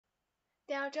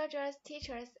Dear judges,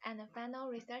 teachers, and fellow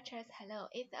researchers, hello.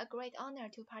 It's a great honor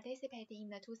to participate in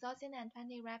the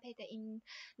 2020 Rapid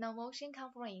Innovation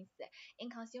Conference in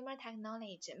Consumer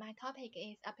Technology. My topic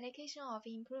is Application of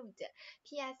Improved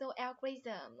PSO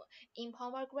Algorithm in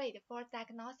Power Grid for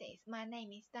Diagnosis. My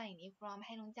name is Duan from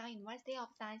Heilongjiang University of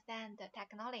Science and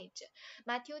Technology.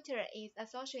 My tutor is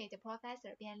Associate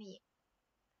Professor Bian.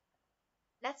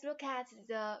 Let's look at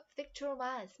the Figure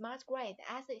 1 Smart Grid.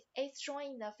 As is shown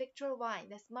in the Figure 1,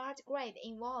 the Smart Grid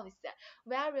involves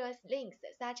various links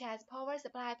such as power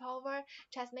supply, power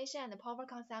transmission, and power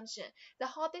consumption. The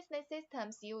whole business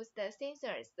systems use the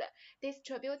sensors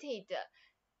distributed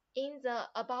in the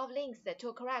above links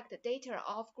to collect data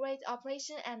of grid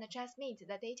operation and transmit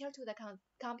the data to the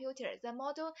computer. The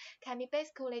model can be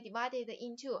basically divided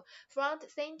into front,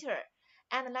 center,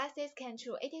 analysis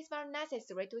control. It is very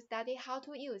necessary to study how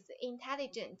to use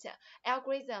intelligent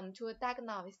algorithm to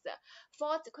diagnose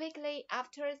faults quickly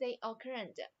after they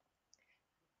occurred.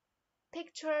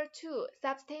 Picture 2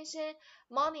 Substation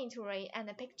monitoring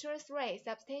and Picture 3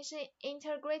 Substation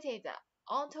integrated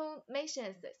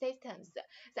automation systems.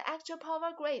 The actual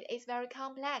power grid is very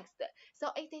complex, so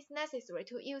it is necessary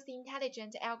to use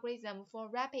intelligent algorithm for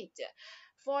rapid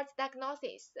fault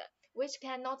diagnosis, which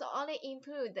can not only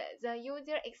improve the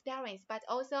user experience but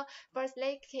also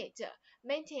facilitate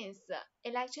maintenance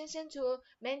electrician to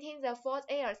maintain the fault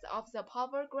areas of the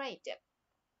power grid.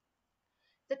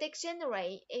 The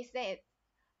dictionary is that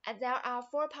there are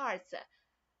 4 parts: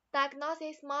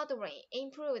 diagnosis modeling,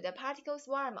 improved particle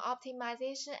swarm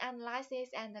optimization, analysis,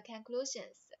 and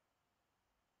conclusions.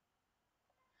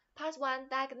 Part 1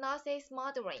 Diagnosis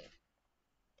modeling.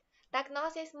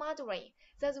 Diagnosis modeling.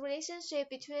 The relationship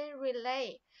between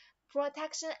relay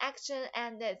protection action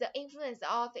and the influence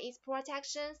of its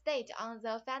protection state on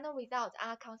the final result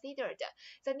are considered.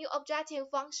 The new objective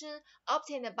function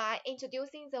obtained by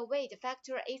introducing the weight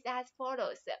factor is as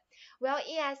follows. While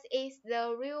ES is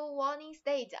the real warning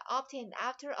state obtained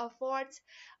after a fault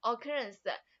occurrence,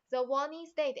 the warning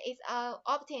state is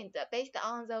obtained based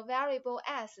on the variable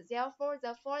S. Therefore,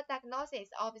 the fault diagnosis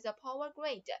of the power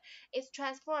grid is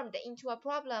transformed into a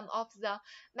problem of the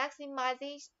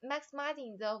maximizing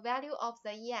the value of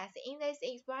the ES. In this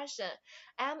expression,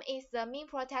 M is the mean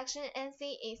protection,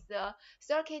 NC is the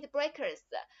circuit breakers,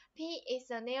 P is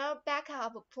the near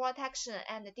backup protection,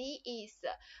 and D is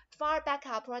far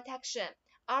backup protection.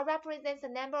 R represents the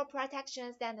number of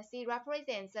protections and C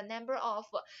represents the number of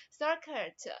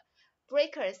circuit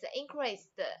breakers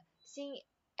increased. C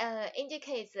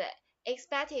indicates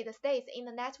expected states in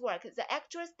the network. The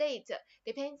actual state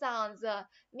depends on the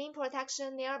mean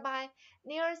protection nearby.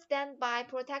 Near standby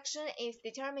protection is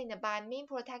determined by mean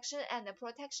protection and the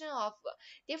protection of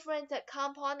different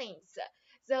components.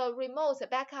 The remote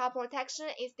backup protection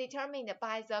is determined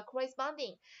by the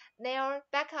corresponding near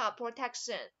backup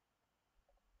protection.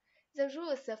 The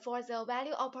rules for the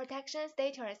value of protection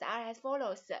status are as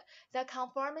follows. The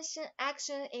confirmation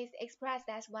action is expressed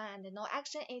as 1 and no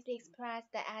action is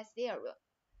expressed as 0.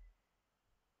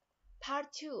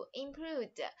 Part 2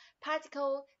 Improved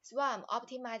particle swarm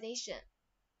optimization.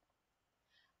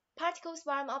 Particle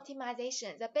swarm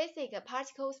optimization. The basic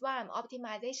particle swarm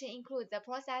optimization includes the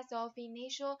process of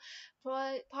initial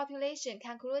population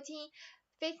calculating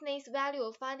fitness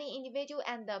value, finding individual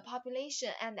and the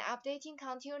population, and updating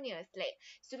continuously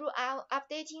throughout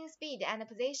updating speed and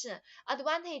position.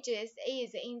 Advantages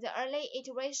is in the early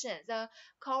iteration, the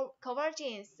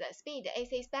convergence speed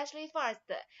is especially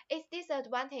fast. Its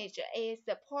disadvantage is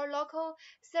the poor local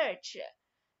search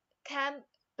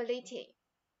capability.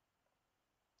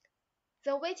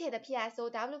 The weighted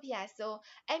PSO WPSO,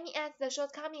 aiming at the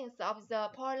shortcomings of the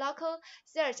poor local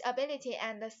search ability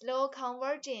and the slow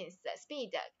convergence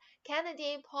speed,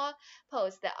 Kennedy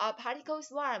proposed a particle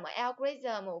swarm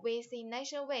algorithm with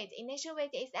initial weight. Initial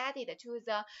weight is added to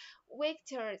the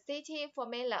vector-city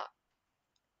formula.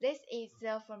 This is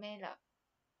the formula.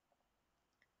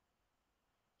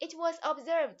 It was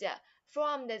observed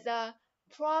from the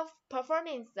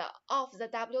performance of the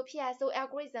WPSO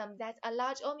algorithm that a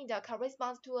large omitter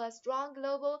corresponds to a strong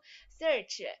global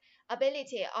search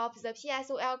ability of the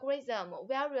PSO algorithm,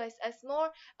 whereas a small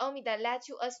omitter led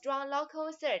to a strong local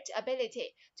search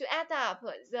ability. To add up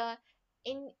the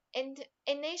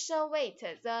initial weight,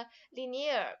 the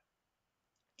linear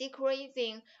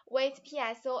decreasing weight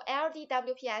PSO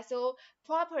LDWPSO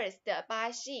proposed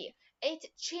by Xi. It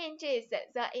changes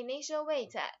the initial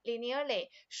weight linearly,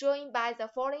 shown by the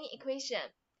following equation.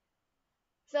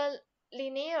 The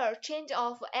linear change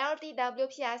of LDW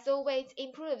PSO weights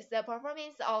improves the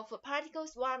performance of particle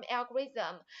swarm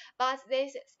algorithm, but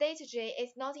this strategy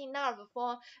is not enough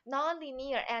for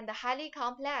nonlinear and highly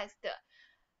complex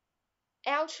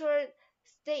ultra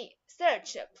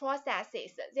search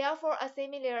processes. Therefore, a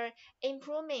similar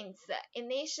improvements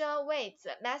initial weights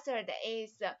method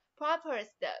is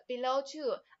proposed below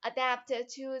to adapt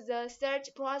to the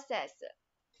search process.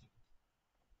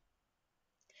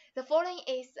 The following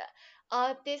is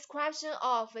a description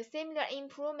of similar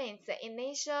improvements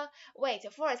initial weight.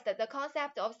 First, the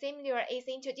concept of similar is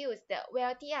introduced,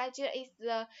 where Dij is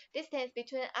the distance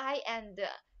between I and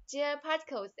J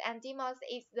particles, and Dmax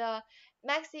is the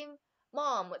maximum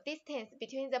distance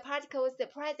between the particles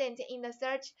present in the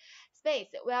search space,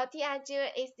 where Dij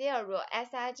is 0,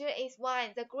 Sij is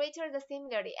 1. The greater the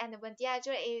similarity, and when Dij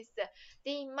is the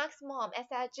maximum,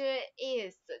 Sij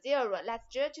is 0, let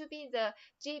J to be the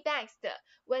G best.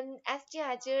 When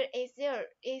Sij is 0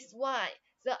 is 1,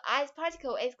 the ith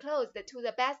particle is close to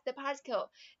the best particle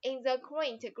in the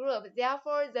current group.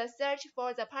 Therefore, the search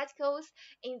for the particles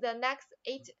in the next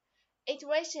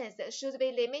iterations should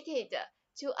be limited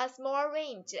to a small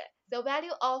range. The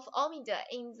value of omega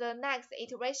in the next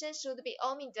iteration should be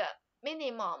omega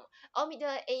minimum.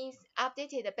 Omega is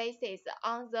updated basis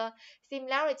on the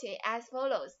similarity as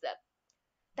follows.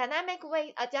 Dynamic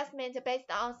weight adjustment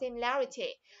based on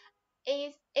similarity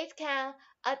it can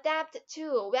adapt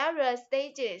to various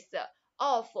stages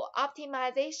of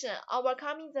optimization,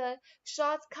 overcoming the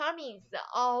shortcomings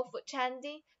of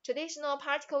traditional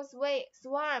particle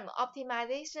swarm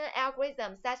optimization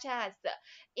algorithms such as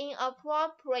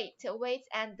inappropriate weights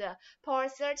and poor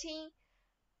searching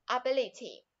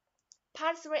ability.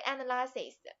 Part 3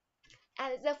 analysis.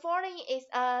 And the following is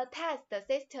a test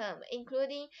system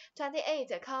including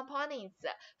 28 components,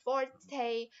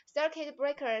 40 circuit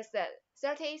breakers,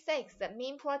 36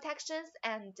 mean protections,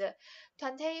 and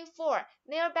 24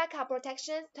 near backup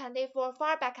protections, 24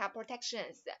 far backup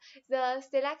protections. The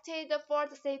selected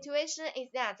fourth situation is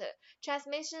that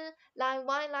transmission line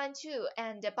 1, line 2,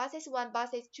 and buses 1,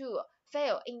 buses 2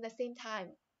 fail in the same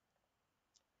time.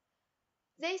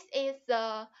 This is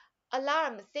the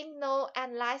alarm signal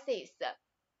analysis.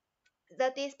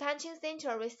 The dispatching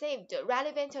center received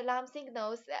relevant alarm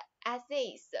signals as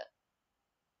these.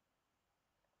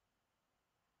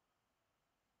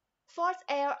 False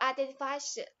error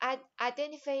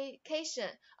identification.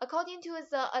 According to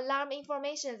the alarm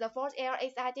information, the fault error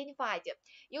is identified.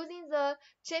 Using the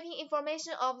tripping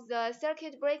information of the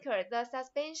circuit breaker, the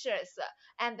suspicious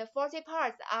and the faulty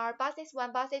parts are buses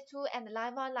 1, buses 2, and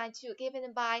line 1, line 2,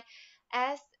 given by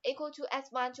S equal to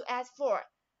S1 to S4.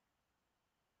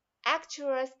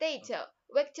 Actual state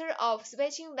vector of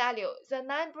switching value. The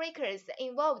 9 breakers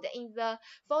involved in the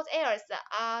fault errors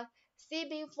are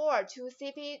CP4 to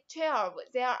CP12.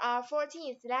 There are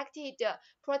 14 selected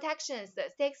protections,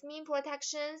 6 mean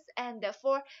protections, and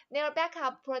 4 near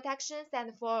backup protections,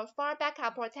 and 4 far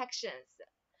backup protections.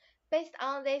 Based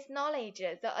on this knowledge,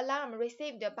 the alarm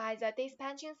received by the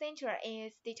dispatching center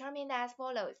is determined as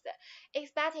follows.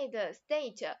 Expected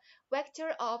state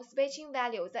vector of switching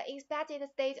value. The expected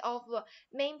state of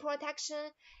main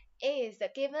protection is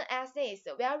given as this,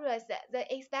 whereas the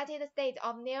expected state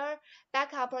of near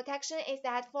backup protection is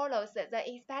as follows. The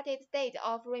expected state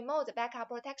of remote backup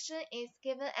protection is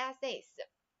given as this.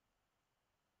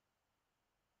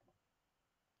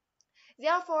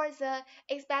 Therefore, the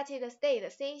expected state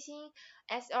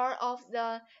CSR of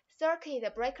the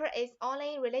circuit breaker is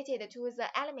only related to the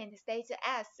element state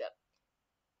S.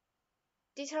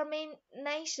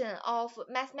 Determination of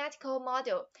mathematical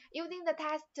model. Using the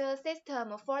test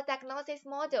system for diagnosis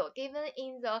model given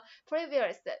in the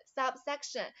previous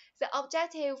subsection, the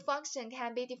objective function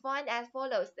can be defined as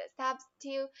follows.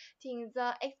 Substituting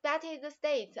the expected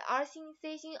state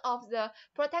RCC of the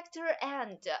protector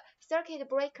and circuit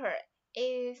breaker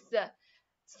is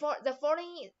for the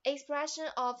following expression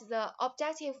of the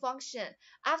objective function.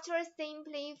 After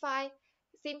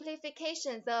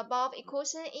simplification, the above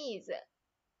equation is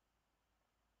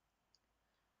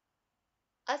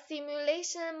a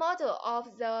simulation model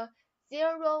of the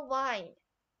 0-1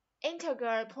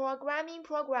 integral programming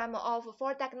program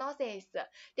for diagnosis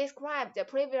described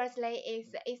previously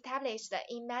is established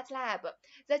in MATLAB.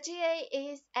 The GA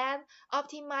is an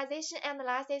optimization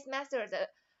analysis method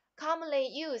commonly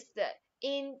used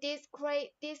in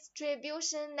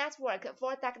distribution network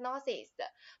for diagnosis.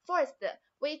 First,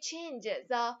 we change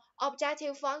the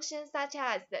objective function such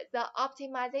as the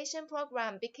optimization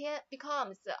program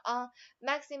becomes a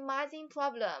maximizing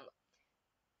problem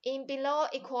in below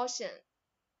equation,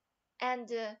 and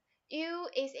U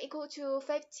is equal to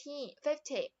 50.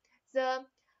 The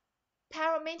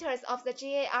parameters of the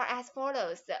GA are as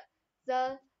follows.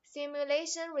 The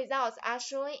simulation results are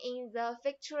shown in the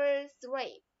figure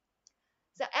 3.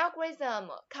 The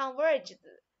algorithm converges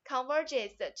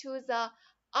to the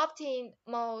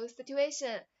optimal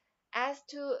situation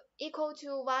S2 equal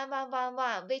to 1, 1, 1,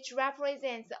 1, which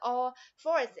represents all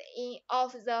fours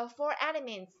of the 4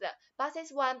 elements,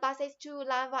 buses 1, buses 2,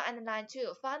 line 1, and line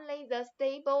 2. Finally, the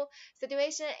stable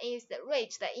situation is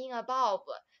reached in above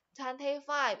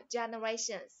 25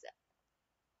 generations.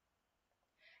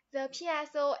 The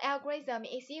PSO algorithm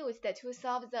is used to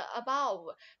solve the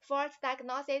above fault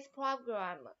diagnosis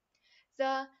problem.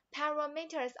 The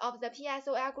parameters of the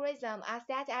PSO algorithm are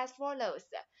set as follows.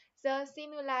 The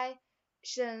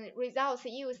simulation results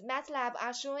using MATLAB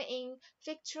are shown in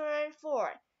figure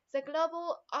 4. The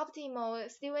global optimal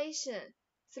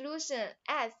solution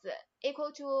S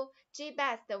equal to G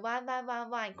best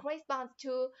 1111 corresponds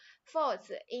to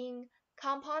faults in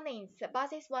components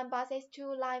buses 1, buses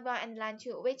 2, line 1, and line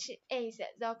 2, which is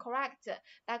the correct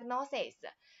diagnosis.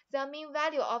 The mean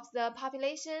value of the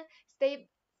population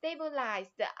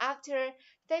stabilized after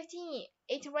 15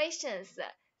 iterations.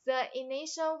 The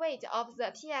initial weight of the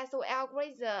PSO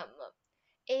algorithm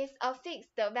is a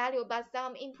fixed value, but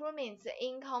some improvements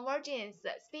in convergence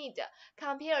speed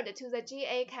compared to the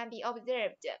GA can be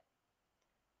observed.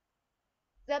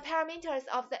 The parameters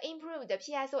of the improved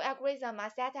PSO algorithm are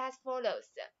set as follows.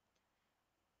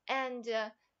 And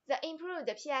the improved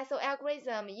PSO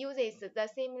algorithm uses the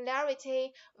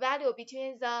similarity value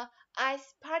between the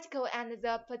ice particle and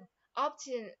the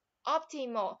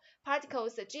optimal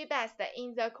particles G best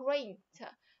in the current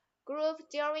group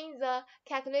during the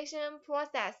calculation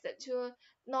process to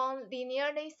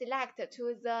non-linearly select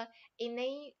to the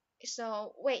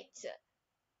initial weight.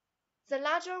 The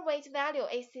larger weight value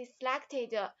is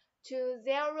selected to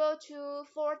 0 to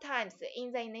 4 times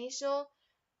in the initial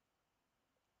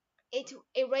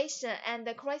iteration,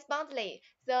 and correspondingly,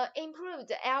 the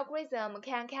improved algorithm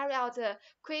can carry out a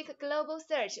quick global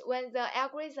search when the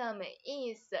algorithm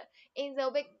is in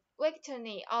the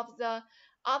vicinity of the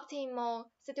optimal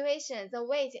situation. The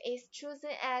weight is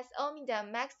chosen as omega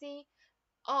maxi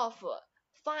of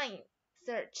fine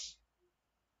search.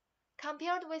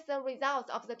 Compared with the results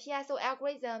of the PSO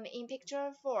algorithm in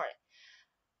picture 4,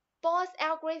 both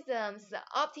algorithms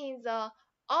obtain the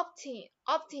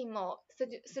optimal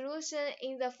solution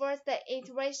in the first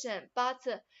iteration, but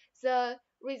the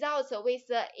results with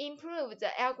the improved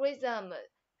algorithm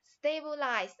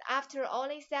stabilize after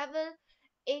only 7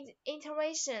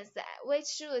 iterations, which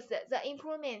shows the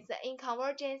improvements in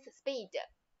convergence speed.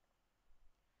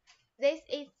 This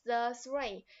is the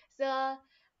 3. The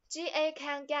GA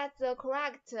can get the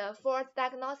correct fault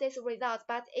diagnosis results,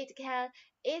 but it can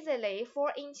easily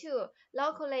fall into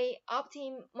locally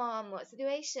optimum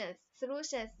solutions.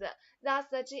 Thus,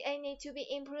 the GA needs to be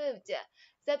improved.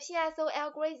 The PSO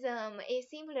algorithm is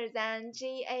simpler than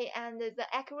GA, and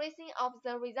the accuracy of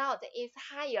the result is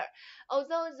higher.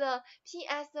 Although the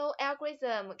PSO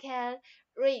algorithm can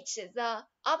reach the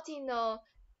optimal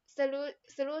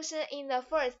solution in the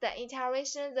first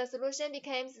iteration, the solution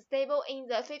becomes stable in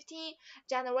the 15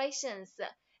 generations.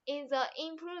 In the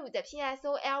improved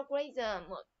PSO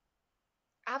algorithm,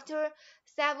 after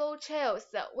several trials,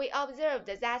 we observed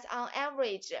that on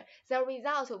average, the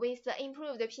result with the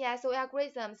improved PSO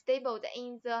algorithm stabilized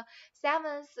in the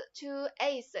 7th to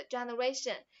 8th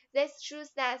generation. This shows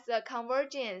that the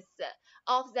convergence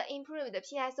of the improved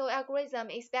PSO algorithm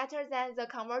is better than the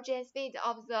convergence speed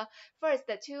of the first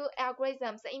 2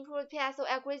 algorithms. Improved PSO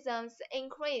algorithms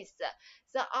increase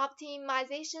the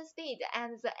optimization speed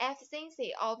and the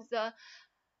efficiency of the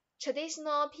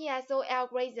traditional PSO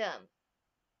algorithm.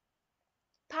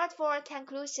 Part 4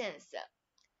 Conclusions.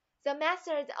 The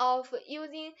method of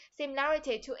using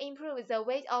similarity to improve the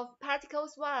weight of particle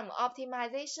swarm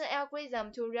optimization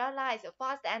algorithm to realize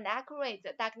fast and accurate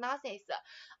diagnosis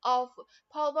of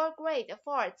power grid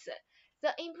faults.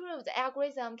 The improved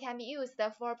algorithm can be used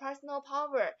for personal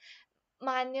power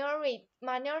monitoring.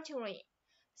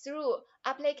 Through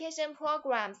application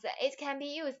programs, it can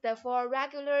be used for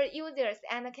regular users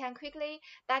and can quickly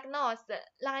diagnose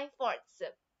line faults.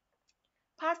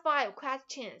 Part 5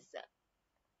 Questions.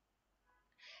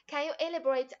 Can you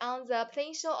elaborate on the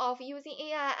potential of using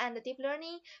AI and deep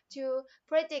learning to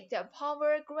predict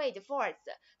power grid faults?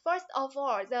 First of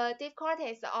all, the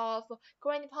difficulties of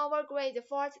current power grid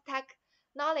fault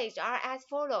technology are as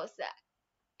follows.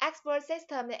 Expert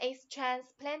system is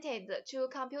transplanted to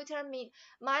computer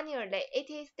manually. It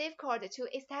is difficult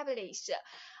to establish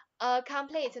a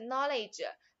complete knowledge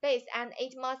base, and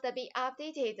it must be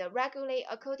updated regularly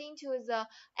according to the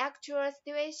actual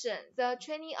situation. The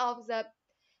training of the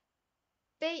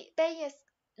Bayes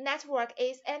network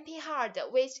is NP hard,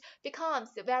 which becomes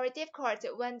very difficult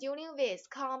when dealing with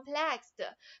complex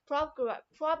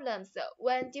problems,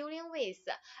 when dealing with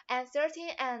uncertain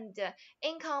and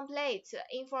incomplete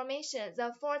information.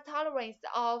 The fault tolerance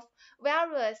of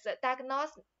various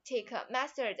diagnostic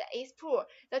methods is poor.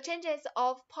 The changes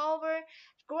of power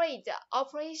grid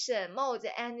operation mode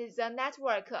and the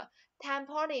network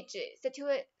topology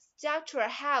structure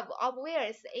have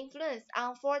obvious influence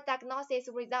on fault diagnosis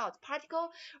results.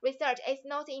 Particle research is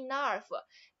not enough.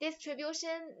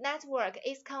 Distribution network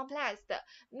is complex.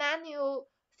 Manual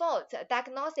fault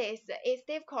diagnosis is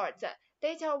difficult.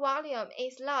 Data volume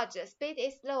is large, speed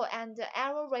is low, and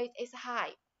error rate is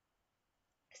high.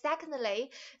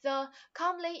 Secondly, the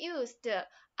commonly used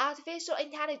artificial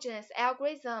intelligence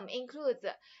algorithm includes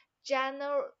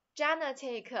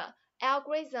genetic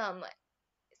algorithm,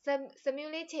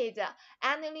 simulated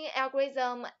annealing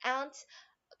algorithm, and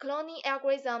cloning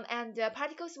algorithm, and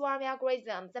particle swarm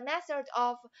algorithm. The method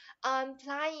of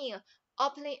applying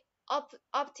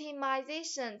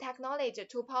optimization technology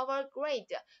to power grid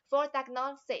fault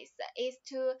diagnosis is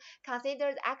to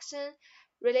consider the action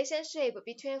relationship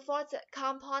between fault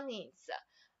components,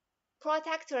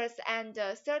 protectors, and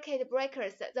circuit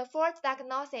breakers. The fault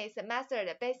diagnosis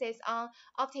method based on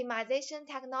optimization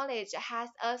technology has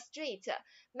a strict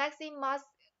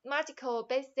mathematical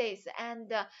basis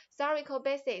and theoretical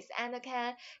basis, and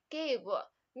can give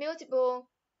multiple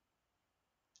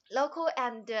local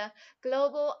and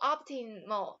global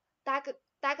optimal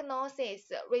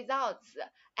diagnosis results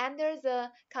under the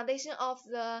condition of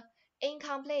the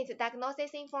incomplete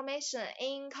diagnosis information.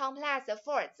 In complex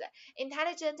faults,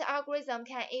 intelligent algorithm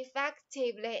can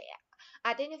effectively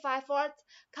identify fault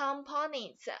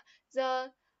components.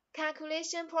 The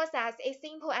calculation process is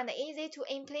simple and easy to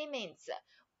implement,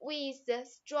 with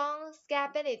strong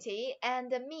scalability,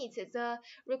 and meet the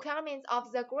requirements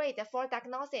of the grid for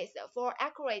diagnosis for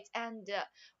accurate and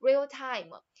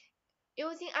real-time.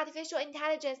 Using artificial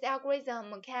intelligence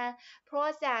algorithm can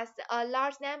process a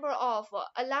large number of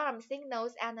alarm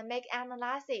signals and make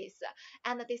analysis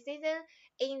and decision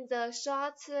in the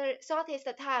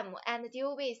shortest time, and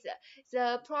deal with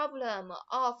the problem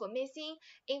of missing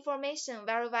information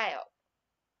very well.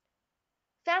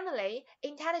 Finally,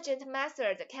 intelligent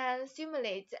methods can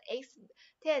simulate,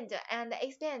 extend, and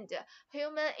expand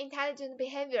human intelligent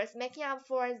behaviors, making up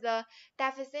for the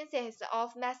deficiencies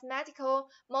of mathematical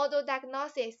model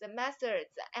diagnosis methods,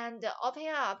 and opening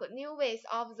up new ways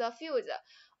of the field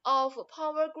of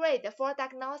power grid for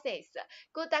diagnosis.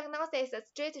 Good diagnosis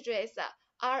strategies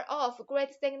are of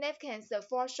great significance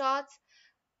for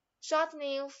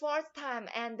shortening fault time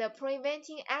and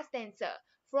preventing accidents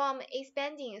from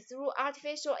expanding through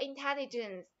artificial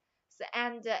intelligence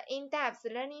and in-depth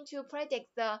learning to predict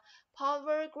the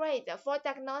power grid for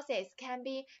diagnosis can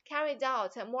be carried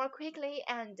out more quickly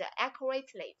and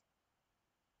accurately.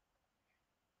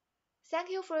 Thank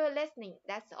you for your listening.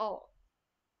 That's all.